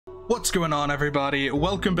What's going on, everybody?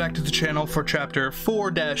 Welcome back to the channel for chapter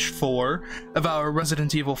 4-4 of our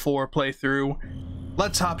Resident Evil 4 playthrough.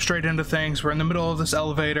 Let's hop straight into things. We're in the middle of this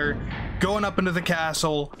elevator, going up into the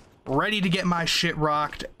castle, ready to get my shit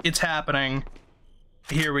rocked. It's happening.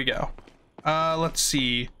 Here we go. Let's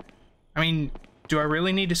see. I mean, do I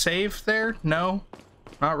really need to save there? No,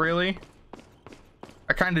 not really.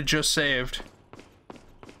 I kind of just saved.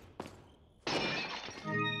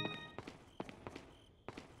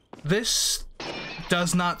 This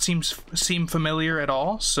does not seem familiar at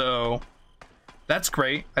all, so that's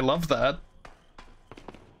great. I love that.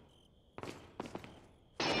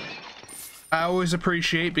 I always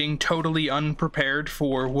appreciate being totally unprepared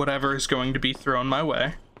for whatever is going to be thrown my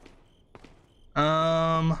way.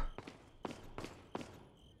 Huh.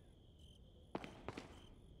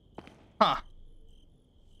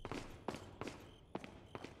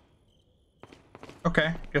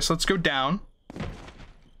 Okay, guess let's go down.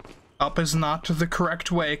 Up is not the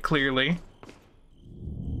correct way, clearly.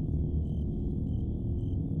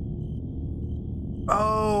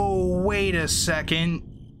 Oh, wait a second.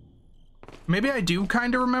 Maybe I do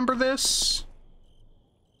kind of remember this.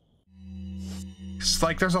 It's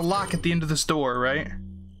like there's a lock at the end of this door, right?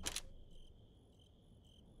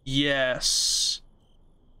 Yes.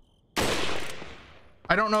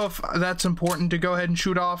 I don't know if that's important to go ahead and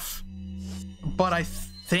shoot off, but I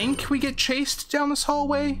think we get chased down this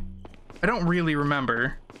hallway. I don't really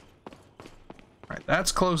remember. Alright,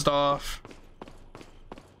 that's closed off.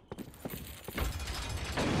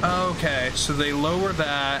 Okay, so they lower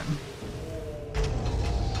that.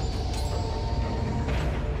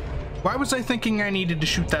 Why was I thinking I needed to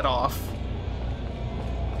shoot that off?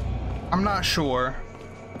 I'm not sure.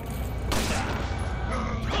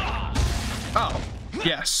 Oh,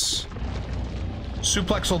 yes.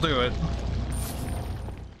 Suplex will do it.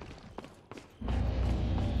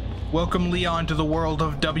 Welcome Leon to the world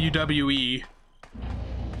of WWE.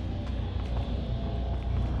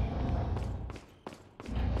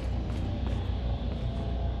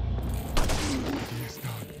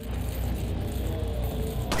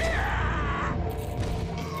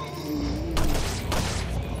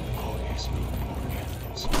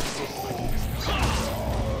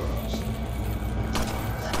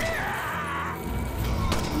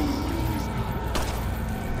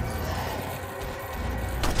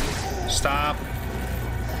 Stop.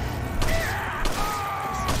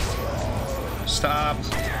 Stop.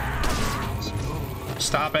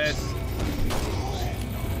 Stop it.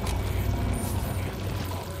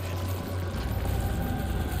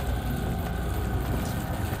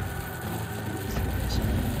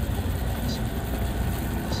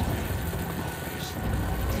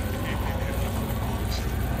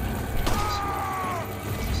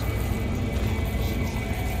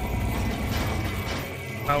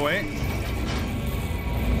 Oh, wait.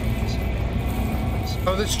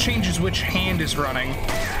 Oh, this changes which hand is running.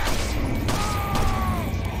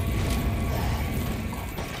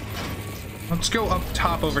 Let's go up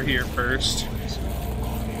top over here first.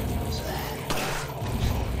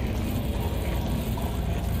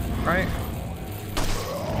 Right?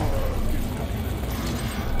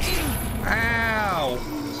 Ow!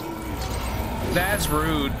 That's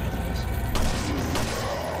rude.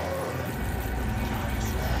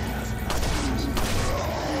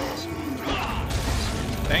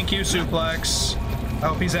 Thank you, Suplex. I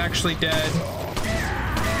hope he's actually dead.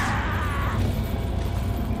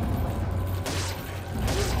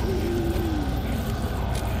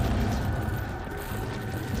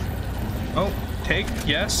 Oh, take,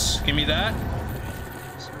 yes, give me that.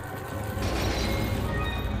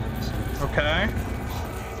 Okay.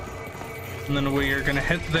 And then we are gonna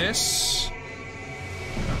hit this.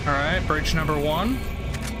 All right, bridge number 1.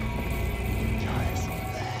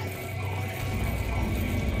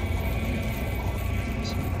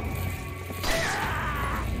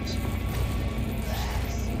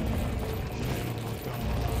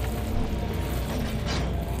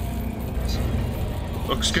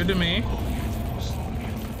 Looks good to me.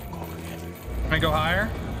 Can I go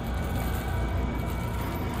higher?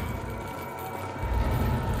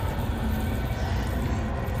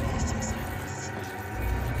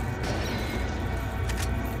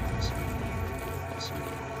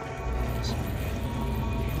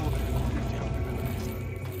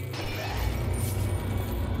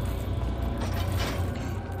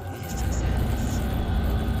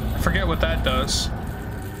 I forget what that does.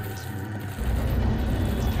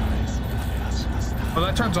 Well,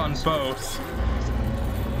 that turns on both,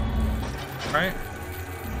 right?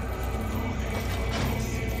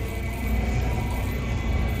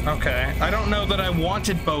 Okay, I don't know that I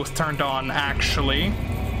wanted both turned on, actually.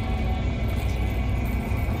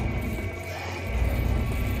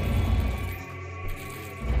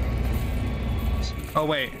 Oh,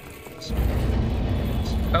 wait.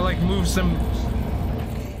 That, like, moves them...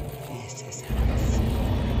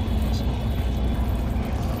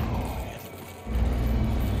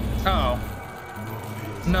 Oh.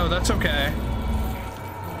 No, that's okay.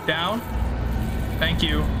 Down? Thank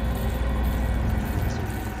you.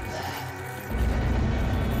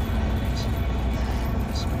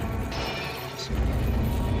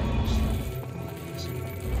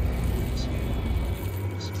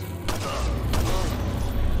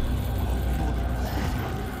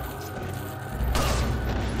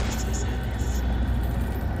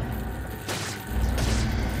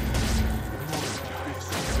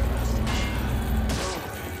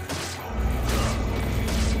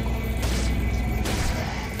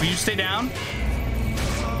 Will you stay down?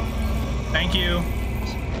 Thank you.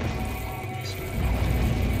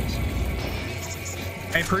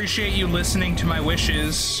 I appreciate you listening to my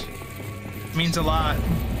wishes. It means a lot.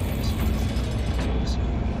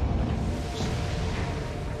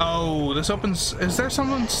 Oh, this opens... Is there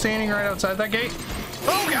someone standing right outside that gate?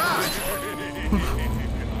 Oh, God!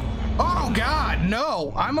 Oh, God,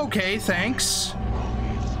 no! I'm okay, thanks.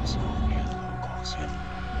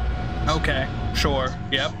 Okay, sure.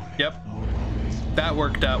 Yep. That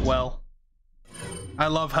worked out well. I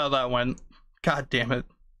love how that went. God damn it.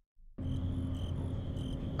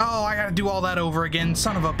 Oh, I gotta do all that over again,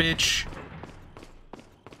 son of a bitch.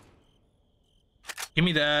 Give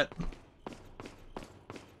me that.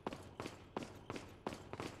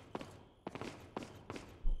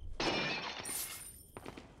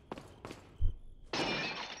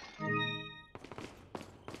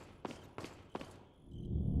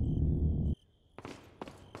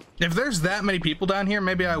 If there's that many people down here,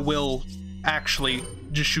 maybe I will actually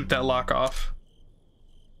just shoot that lock off.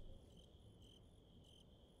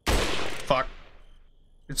 Fuck.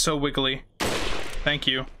 It's so wiggly. Thank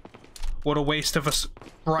you. What a waste of a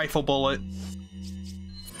rifle bullet.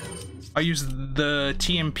 I use the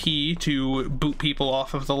TMP to boot people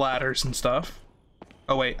off of the ladders and stuff.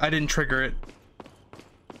 Oh wait, I didn't trigger it.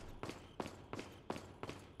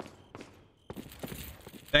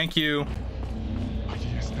 Thank you.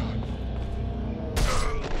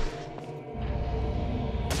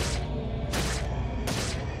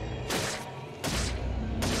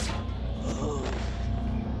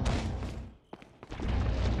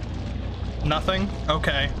 Nothing?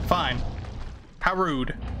 Okay, fine. How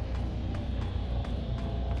rude.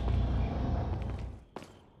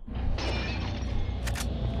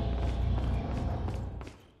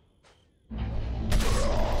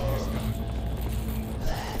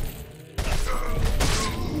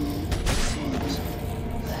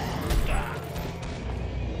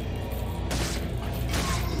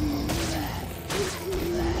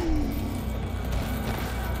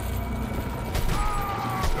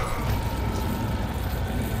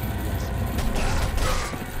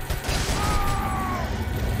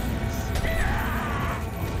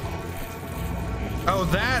 Oh,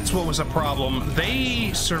 that's what was a problem.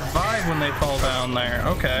 They survive when they fall down there.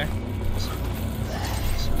 Okay.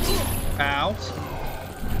 Ow.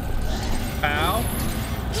 Ow.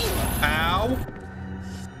 Ow.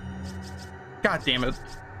 God damn it.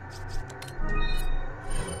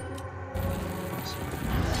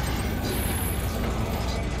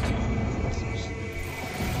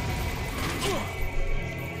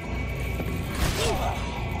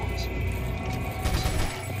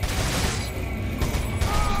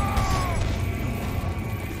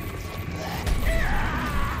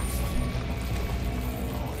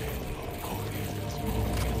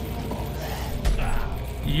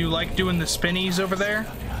 You like doing the spinnies over there?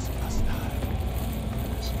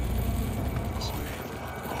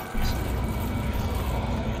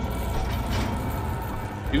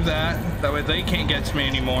 Do that. That way they can't get to me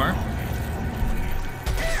anymore.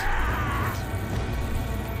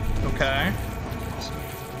 Okay.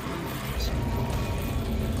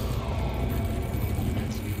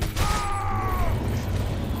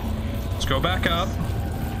 Let's go back up.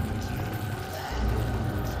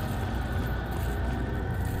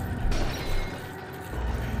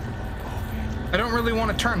 I don't really want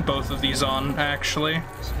to turn both of these on, actually.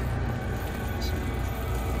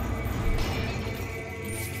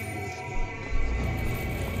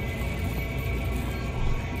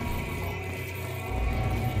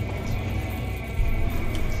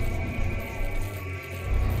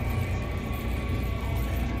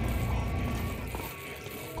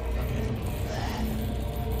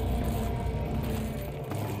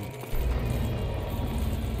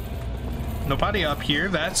 Nobody up here,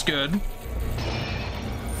 that's good.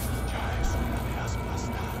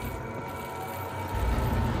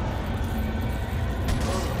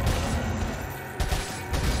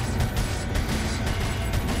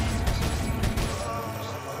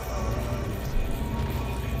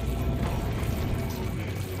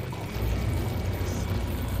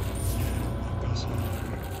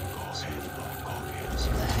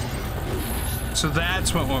 So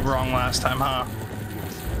that's what went wrong last time, huh?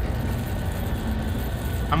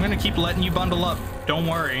 I'm gonna keep letting you bundle up. Don't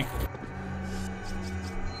worry.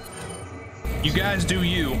 You guys do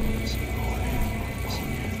you.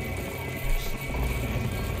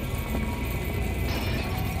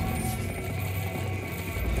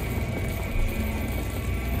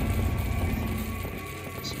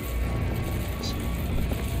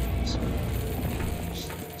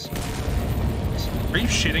 Are you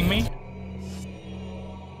shitting me?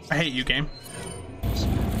 I hate you, game.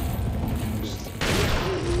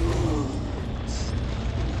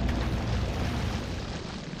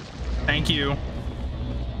 Thank you.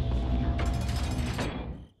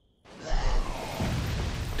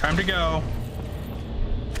 Time to go.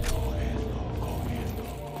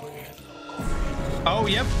 Oh,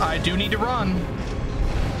 yep, I do need to run.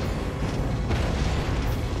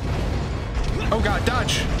 Oh god,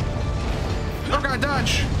 dodge. Oh god,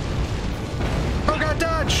 dodge. Oh god,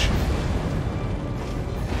 dodge.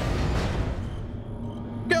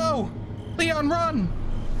 Go! Leon, run!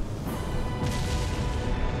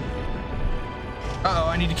 Uh-oh,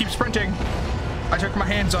 I need to keep sprinting. I took my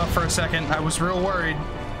hands off for a second. I was real worried.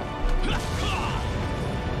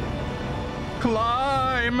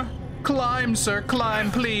 Climb! Climb, sir,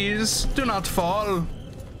 climb, please. Do not fall.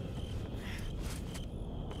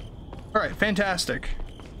 Alright, fantastic.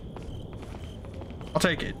 I'll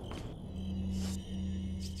take it.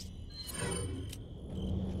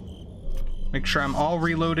 Make sure I'm all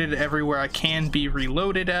reloaded everywhere I can be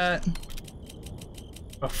reloaded at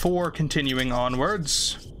before continuing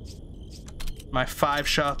onwards. My 5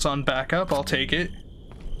 shots on backup, I'll take it.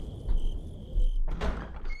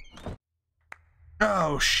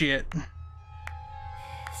 Oh shit.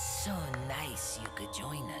 So nice you could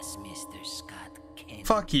join us, Mr. Scott Kent.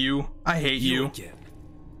 Fuck you. I hate you.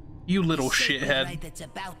 You little shithead. The rite that's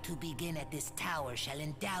about to begin at this tower shall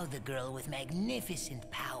endow the girl with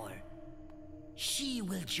magnificent power. She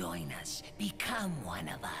will join us, become one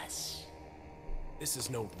of us. This is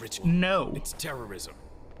no ritual. No. It's terrorism.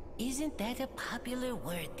 Isn't that a popular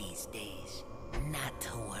word these days? Not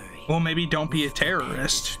to worry. Well, maybe don't be a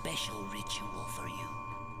terrorist. Special ritual for you.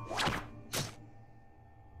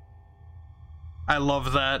 I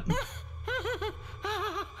love that.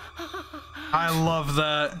 I love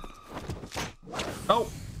that. Oh,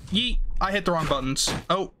 yeet. I hit the wrong buttons.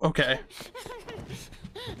 Oh, okay.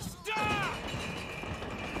 Stop!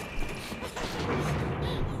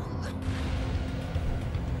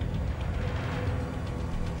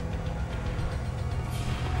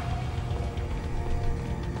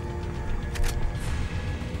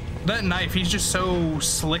 That knife, he's just so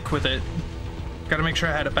slick with it. Gotta make sure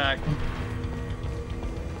I had it back.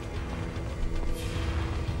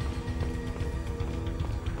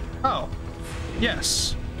 Oh,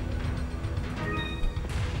 yes.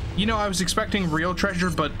 You know, I was expecting real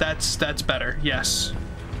treasure, but that's better. Yes,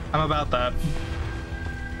 I'm about that.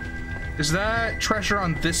 Is that treasure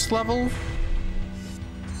on this level?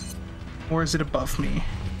 Or is it above me?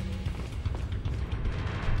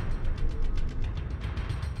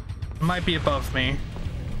 It might be above me.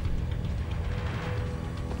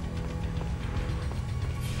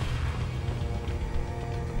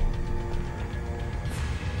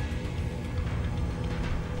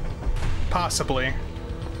 Possibly. I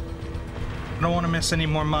don't want to miss any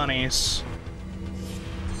more monies.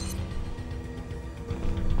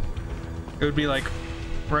 It would be like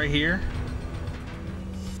right here.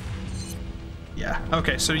 Yeah,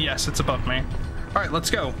 okay, so yes, it's above me. All right, let's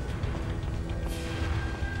go.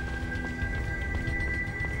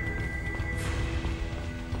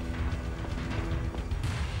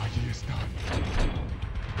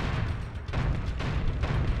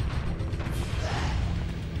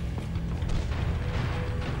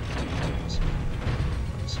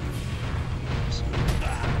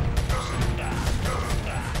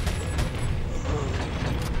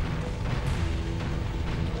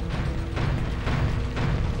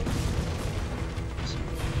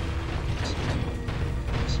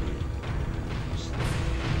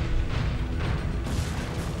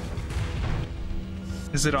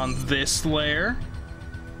 Is it on this layer?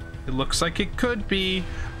 It looks like it could be.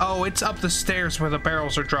 Oh, it's up the stairs where the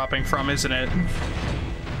barrels are dropping from, isn't it?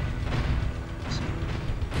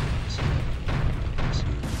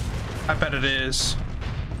 I bet it is.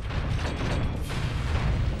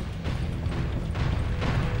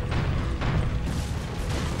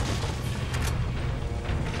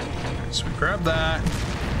 So we grab that.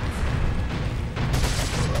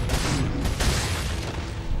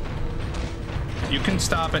 You can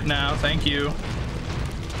stop it now, thank you.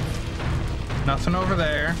 Nothing over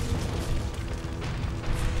there.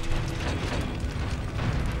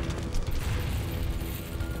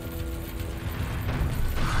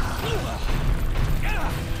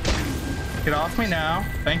 Get off me now.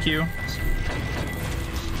 Thank you.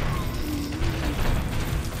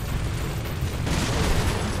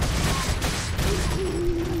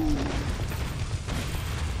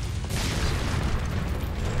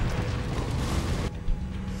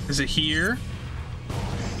 Is it here?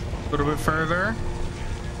 A little bit further.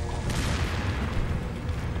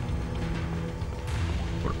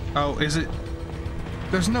 Oh, is it?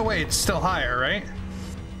 There's no way it's still higher, right?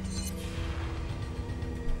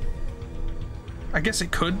 I guess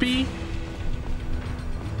it could be.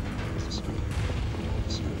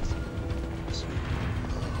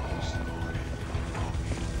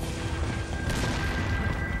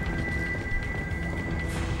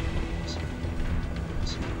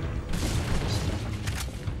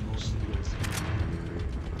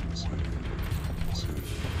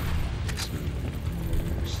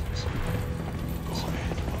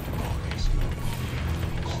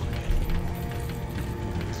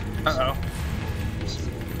 Uh-oh.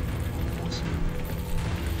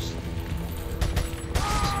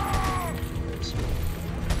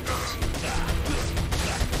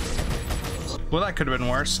 Well, that could have been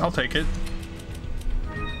worse. I'll take it.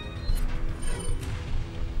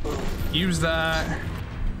 Use that.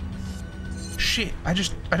 Shit, I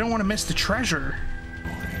don't want to miss the treasure.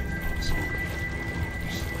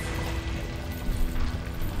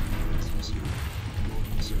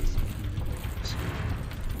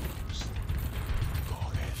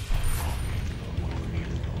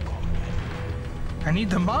 I need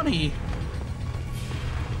the money.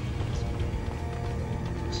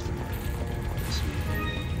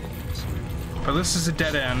 But this is a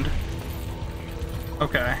dead end.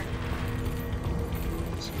 Okay.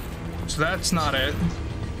 So that's not it.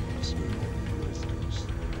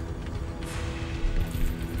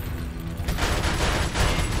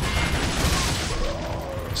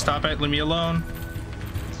 Stop it, leave me alone.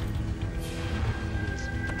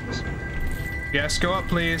 Yes, go up,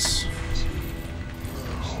 please.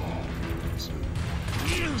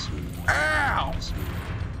 Ow!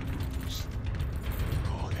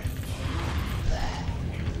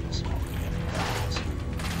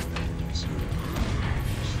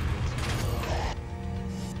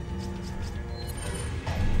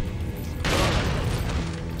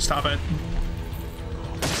 Stop it.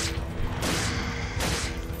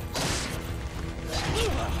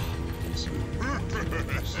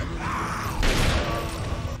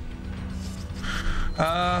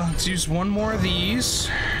 Let's use one more of these.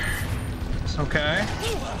 Okay.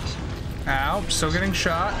 Ow, still getting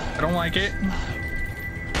shot. I don't like it.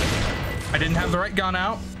 I didn't have the right gun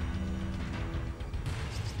out.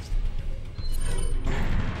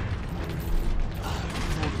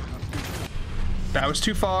 That was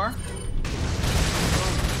too far.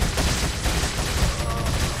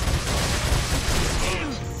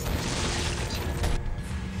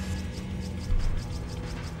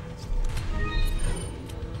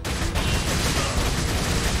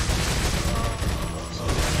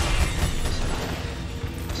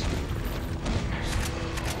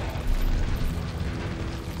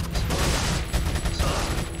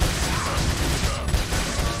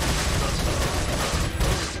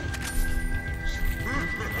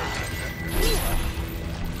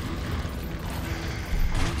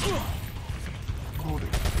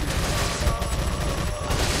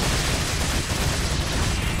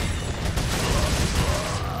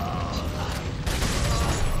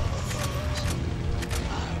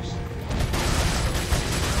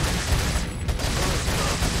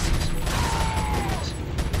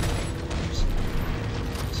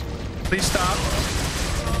 Please stop.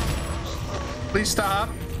 Please stop.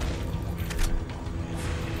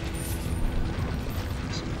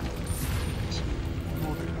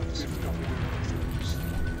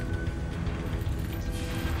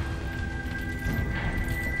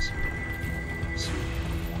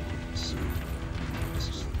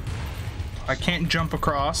 I can't jump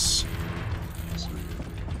across.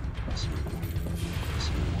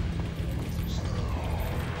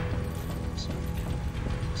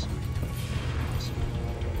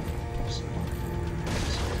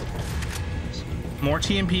 More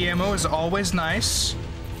TMP ammo is always nice.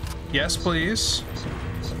 Yes, please.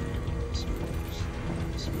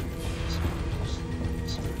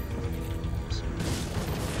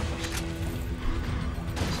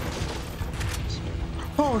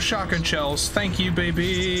 Oh, shotgun shells. Thank you,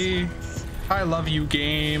 baby. I love you,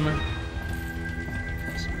 game.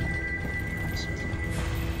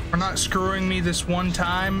 For not screwing me this one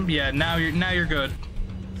time. Yeah, now you're good.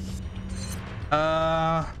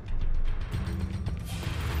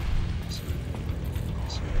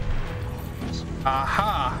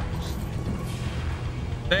 Aha.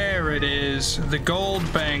 There it is, the gold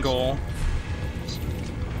bangle.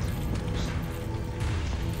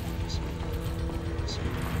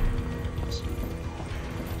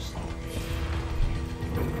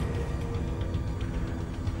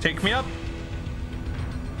 Take me up.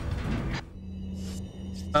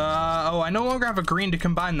 Oh, I no longer have a green to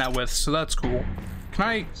combine that with, so that's cool.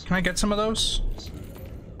 Can I get some of those?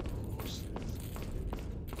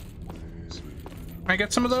 Can I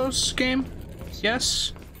get some of those, game?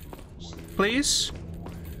 Yes? Please?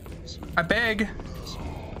 I beg.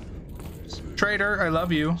 Trader, I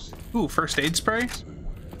love you. Ooh, first aid spray?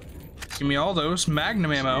 Give me all those.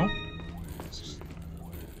 Magnum ammo.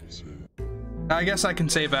 I guess I can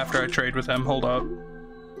save after I trade with him. Hold up.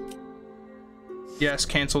 Yes,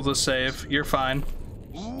 cancel the save. You're fine.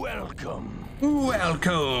 Welcome.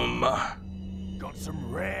 Welcome. Got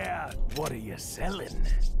some rare. What are you selling?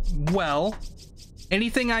 Well,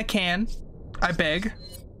 anything I can. I beg.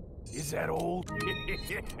 Is that all?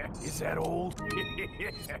 Is that all?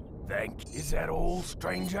 Is that all,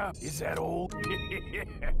 stranger? Is that all?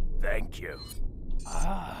 Thank you.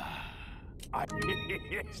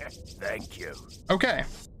 Thank you. Okay,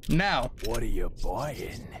 now. What are you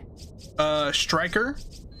buying? Striker.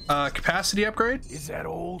 Capacity upgrade. Is that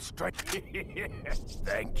all,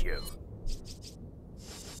 Thank you.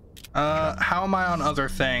 How am I on other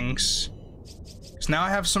things? Because now I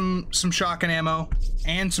have some shotgun ammo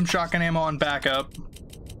and some shotgun ammo on backup,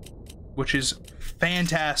 which is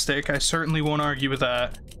fantastic. I certainly won't argue with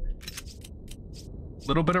that.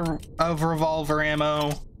 Little bit of revolver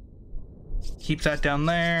ammo. Keep that down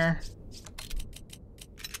there.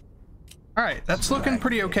 All right, that's looking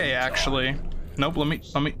pretty okay, actually. Nope, let me,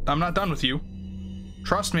 I'm not done with you.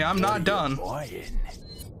 Trust me, I'm not done.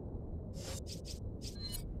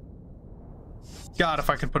 God, if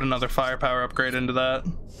I could put another firepower upgrade into that.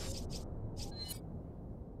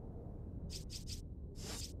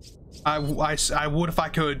 I would if I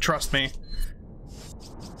could, trust me.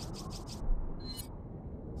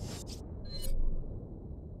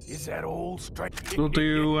 Is that all? We'll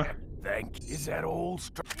do... Is that all?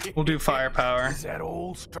 We'll do firepower. Is that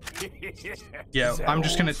all? Yeah, I'm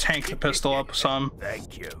just gonna tank the pistol up some.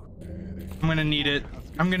 Thank you. I'm gonna need it.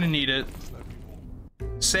 I'm gonna need it.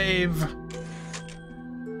 Save.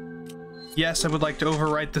 Yes, I would like to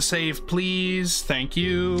overwrite the save, please. Thank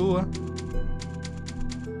you.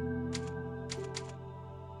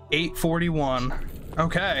 841.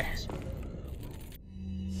 Okay.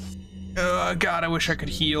 God, I wish I could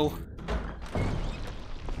heal.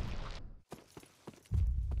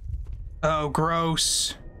 Oh,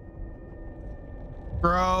 gross.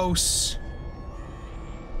 Gross.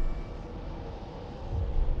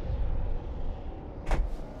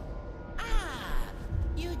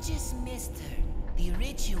 You just missed her. The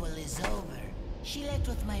ritual is over. She left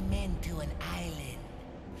with my men to an island.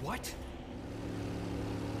 What?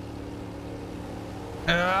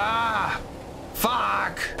 Ah!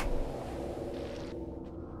 Fuck!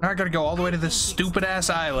 Now I gotta go all the way to this stupid ass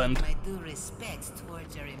island. My due respects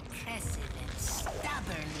towards your impressive and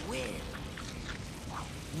stubborn will,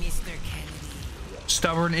 Mr. Kennedy.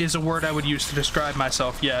 Stubborn is a word I would use to describe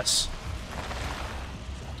myself, yes.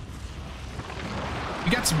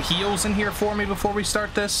 You got some heals in here for me before we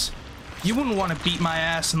start this? You wouldn't want to beat my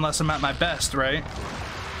ass unless I'm at my best, right?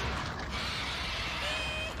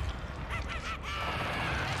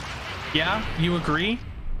 Yeah? You agree?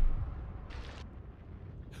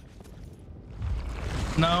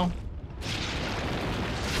 No?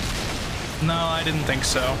 No, I didn't think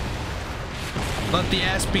so. Let the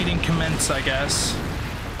ass beating commence, I guess.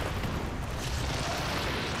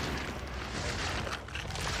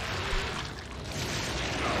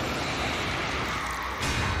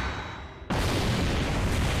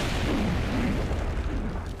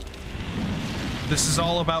 This is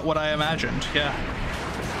all about what I imagined, yeah.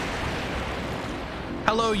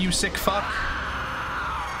 Hello, you sick fuck.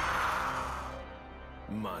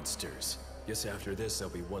 Monsters. Guess after this,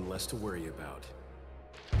 there'll be one less to worry about.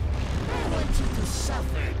 I want you to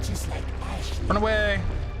suffer just like Ashley. Run away.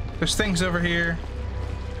 There's things over here.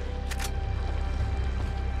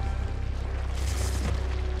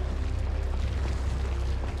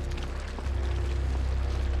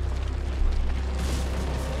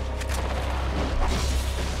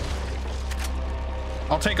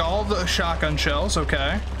 I'll take all the shotgun shells,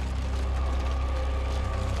 okay.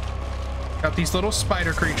 Got these little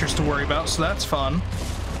spider creatures to worry about, so that's fun.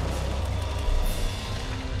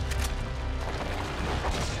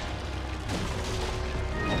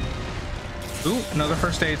 Ooh, another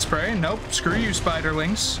first aid spray. Nope, screw you,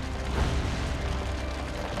 spiderlings.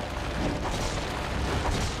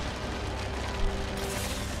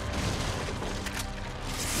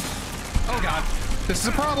 Oh god, this is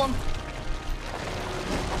a problem.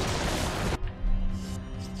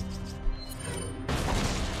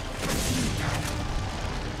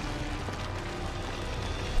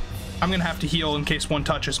 I'm gonna have to heal in case one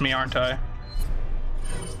touches me, aren't I?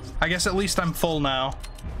 I guess at least I'm full now.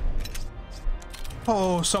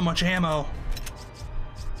 Oh, so much ammo.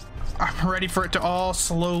 I'm ready for it to all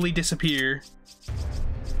slowly disappear.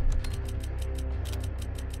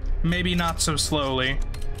 Maybe not so slowly,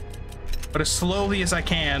 but as slowly as I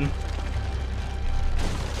can.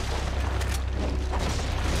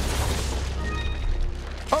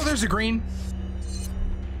 Oh, there's a green.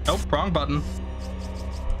 Nope, wrong button.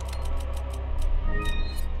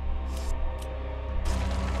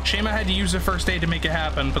 Shame I had to use the first aid to make it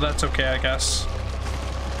happen, but that's okay, I guess.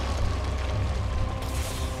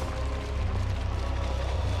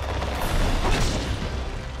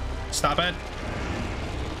 Stop it.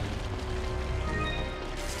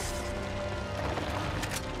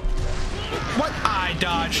 What? I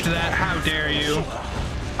dodged that. How dare you?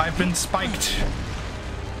 I've been spiked.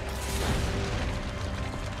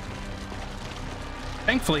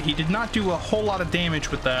 Thankfully, he did not do a whole lot of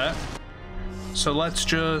damage with that. So let's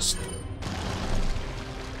just...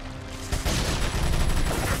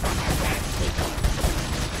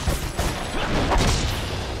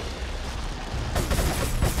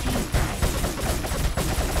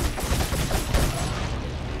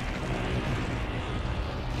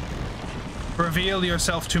 reveal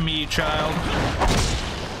yourself to me, child.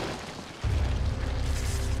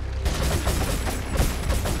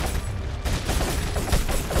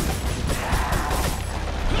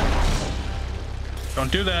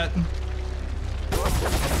 Don't do that.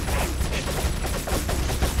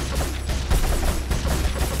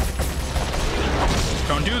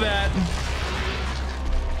 Don't do that.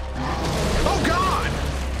 Oh God!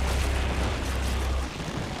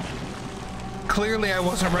 Clearly I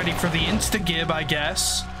wasn't ready for the insta-gib, I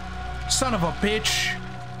guess. Son of a bitch.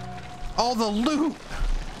 All the loot.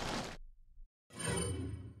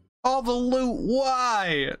 All the loot,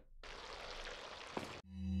 why?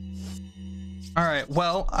 Alright,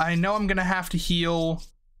 well, I know I'm gonna have to heal,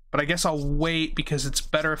 but I guess I'll wait because it's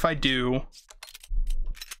better if I do.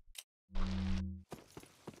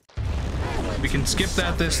 We can skip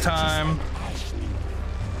that this time.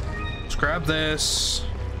 Let's grab this.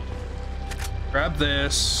 Grab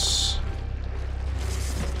this.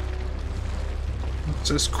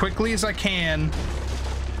 So as quickly as I can.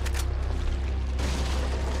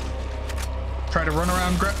 Try to run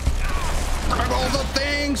around, grab all the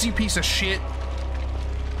things, you piece of shit.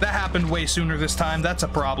 That happened way sooner this time. That's a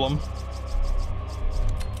problem.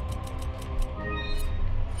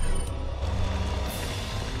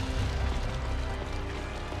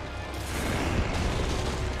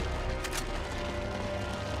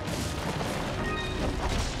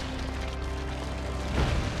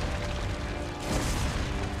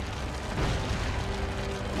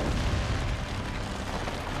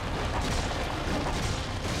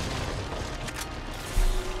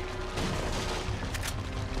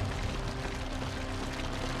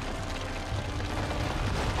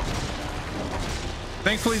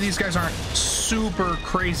 Thankfully, these guys aren't super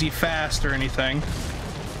crazy fast or anything.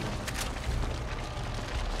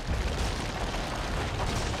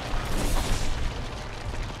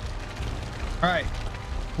 All right,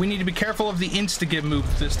 we need to be careful of the insta-gib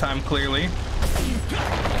move this time, clearly.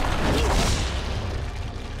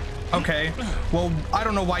 Okay, well, I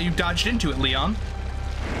don't know why you dodged into it, Leon.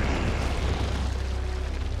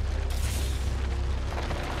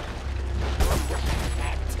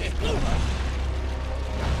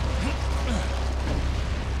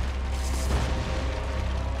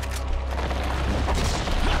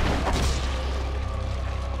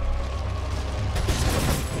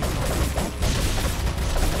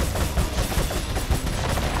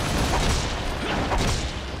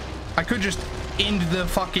 I could just end the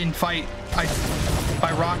fucking fight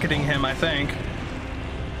by rocketing him, I think.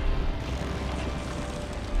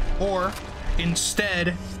 Or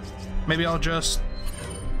instead, maybe I'll just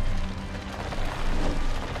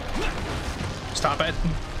stop it.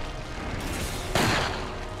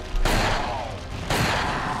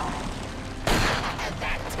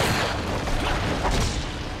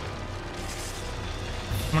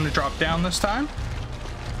 I'm gonna drop down this time.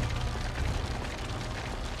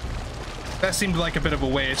 That seemed like a bit of a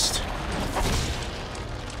waste.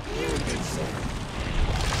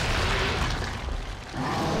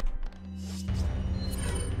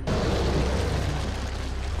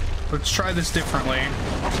 Let's try this differently.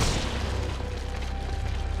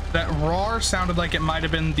 That roar sounded like it might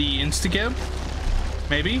have been the insta-gib.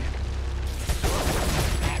 Maybe.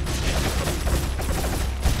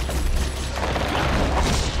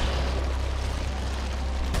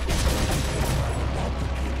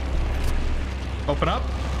 Open up.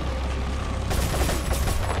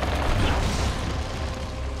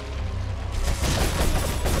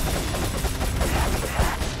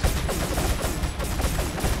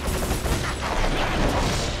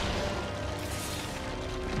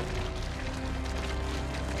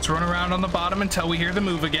 Let's run around on the bottom until we hear the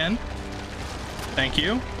move again. Thank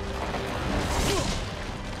you.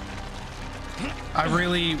 I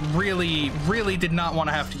really did not want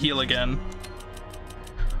to have to heal again.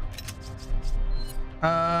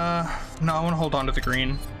 No, I want to hold on to the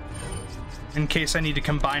green in case I need to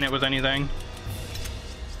combine it with anything.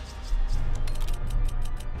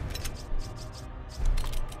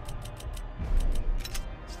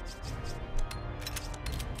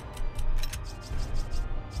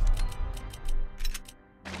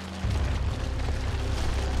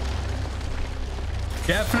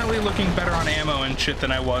 Definitely looking better on ammo and shit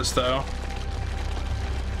than I was, though.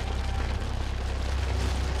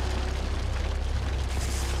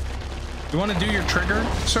 You want to do your trigger,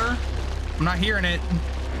 sir? I'm not hearing it.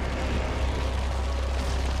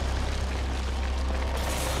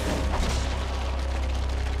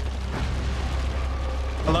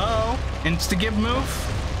 Hello? Insta-give move?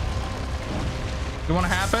 You want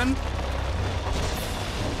to happen?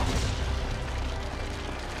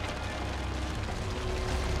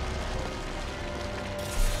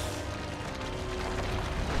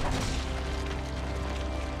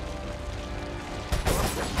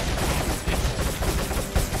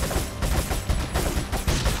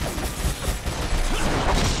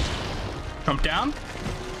 Jump down.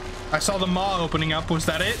 I saw the maw opening up. Was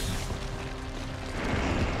that it?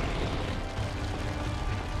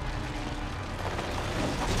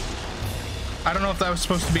 I don't know if that was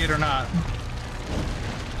supposed to be it or not.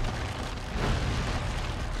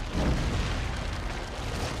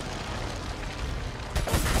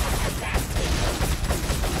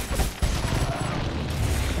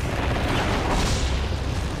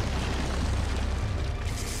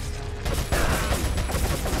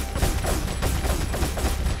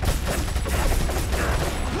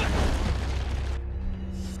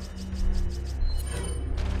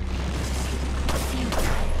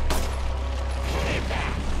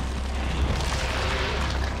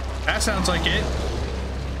 That sounds like it.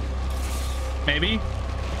 Maybe.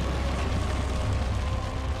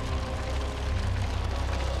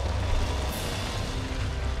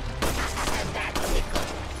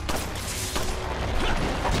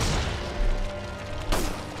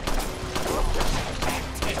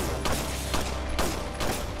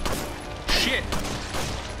 Shit.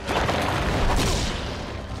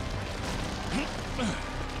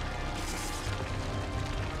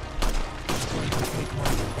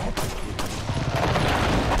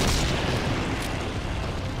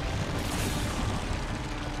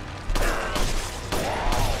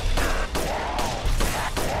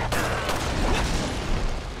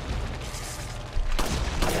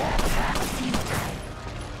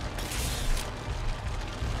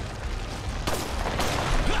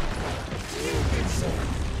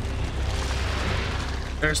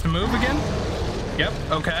 There's the move again. Yep,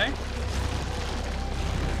 okay.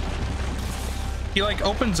 He like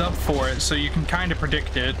opens up for it so you can kind of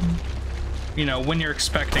predict it, you know, when you're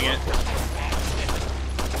expecting it.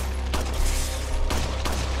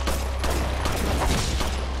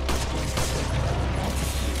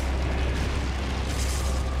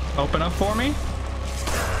 Open up for me.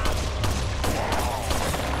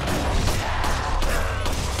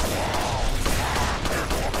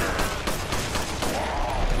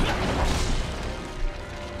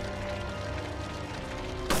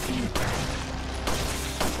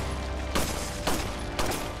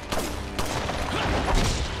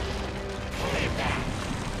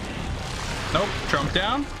 Nope, jump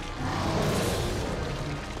down.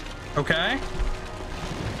 Okay.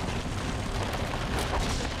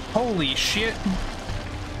 Holy shit.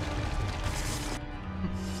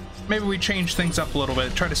 Maybe we change things up a little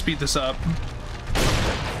bit, try to speed this up.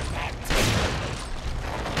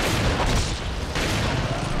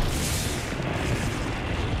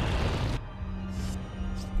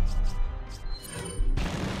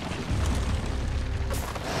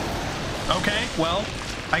 Okay, well,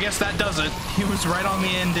 I guess that does it. He was right on the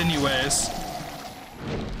end anyways.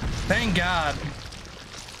 Thank God.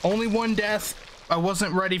 Only one death. I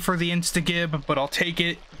wasn't ready for the insta-gib, but I'll take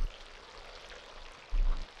it.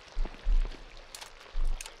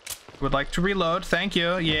 Would like to reload. Thank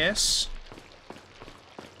you. Yes.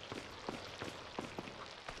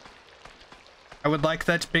 I would like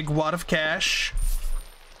that big wad of cash.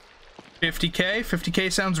 50K?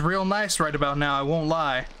 50K sounds real nice right about now, I won't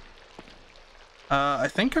lie. I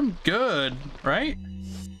think I'm good, right?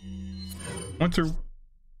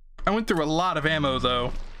 I went through a lot of ammo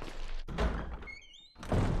though.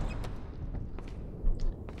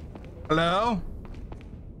 Hello?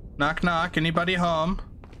 Knock knock, anybody home?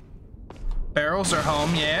 Barrels are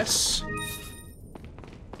home, yes.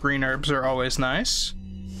 Green herbs are always nice.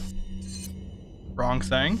 Wrong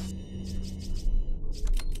thing.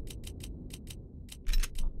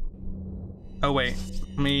 Oh wait,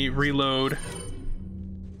 let me reload.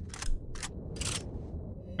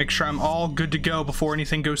 Make sure I'm all good to go before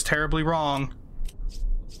anything goes terribly wrong.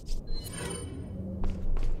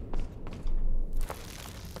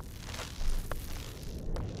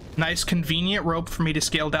 Nice convenient rope for me to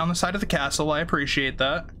scale down the side of the castle. I appreciate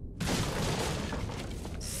that.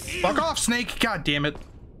 Fuck off, snake! God damn it.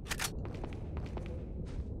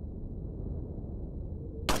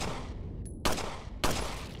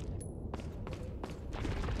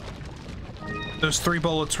 Those 3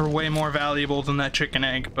 bullets were way more valuable than that chicken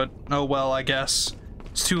egg, but oh well, I guess.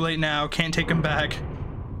 It's too late now, can't take them back.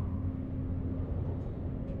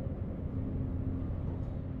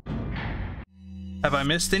 Have I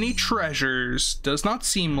missed any treasures? Does not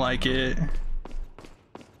seem like it.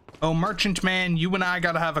 Oh, merchant man, you and I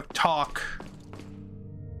gotta have a talk.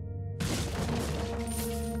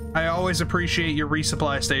 I always appreciate your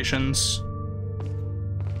resupply stations.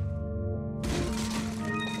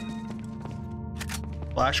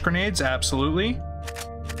 Flash grenades, absolutely.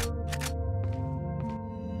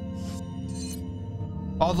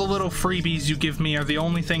 All the little freebies you give me are the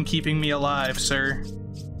only thing keeping me alive, sir.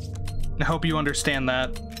 I hope you understand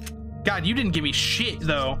that. God, you didn't give me shit,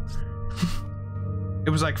 though.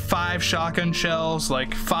 It was like 5 shotgun shells,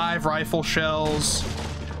 like 5 rifle shells.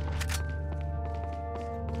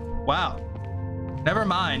 Wow. Never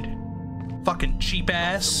mind. Fucking cheap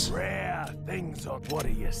ass. Rare things on what are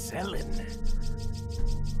you selling?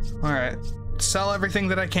 Alright. Sell everything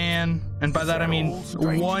that I can, and by that I mean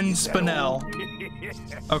 1 spinel.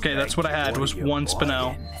 Okay, that's what I had, was 1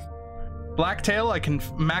 spinel. Blacktail, I can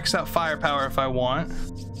max out firepower if I want.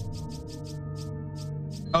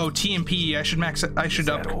 Oh, TMP, I should max it. I should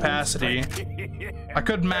up capacity. I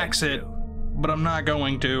could max it, but I'm not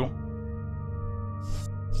going to.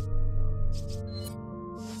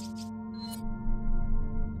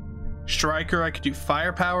 Striker, I could do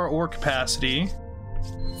firepower or capacity.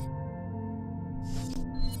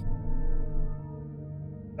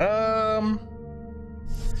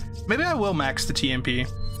 Maybe I will max the TMP.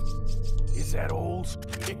 Is that all?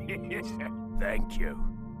 Thank you.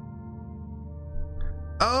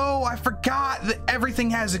 Oh, I forgot that everything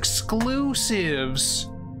has exclusives.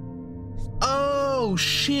 Oh,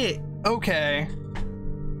 shit. Okay.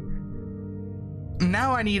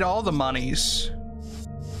 Now I need all the monies.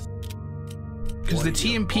 Because the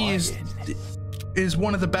TMP is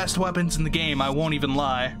one of the best weapons in the game, I won't even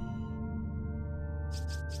lie.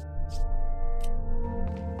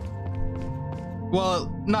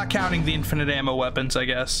 Well, not counting the infinite ammo weapons, I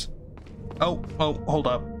guess. Oh, hold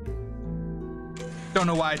up. Don't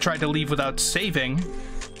know why I tried to leave without saving.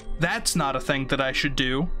 That's not a thing that I should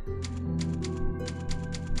do.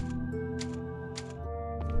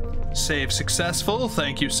 Save successful,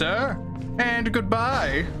 thank you, sir. And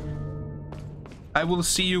goodbye. I will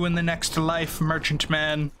see you in the next life, merchant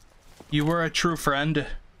man. You were a true friend.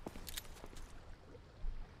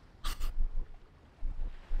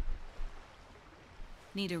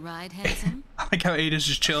 Need a ride, handsome? I like how Ada's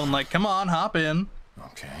just chilling, like, come on, hop in.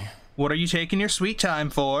 Okay. What are you taking your sweet time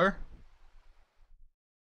for?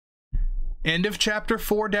 End of chapter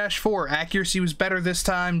 4-4. Accuracy was better this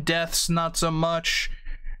time. Deaths, not so much.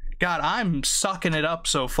 God, I'm sucking it up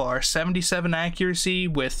so far. 77 accuracy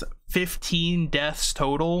with 15 deaths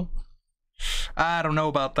total. I don't know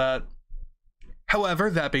about that. However,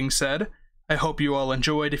 that being said, I hope you all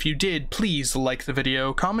enjoyed. If you did, please like the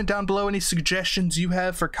video, comment down below any suggestions you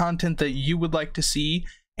have for content that you would like to see,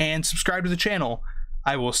 and subscribe to the channel.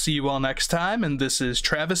 I will see you all next time, and this is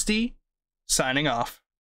Travesty, signing off.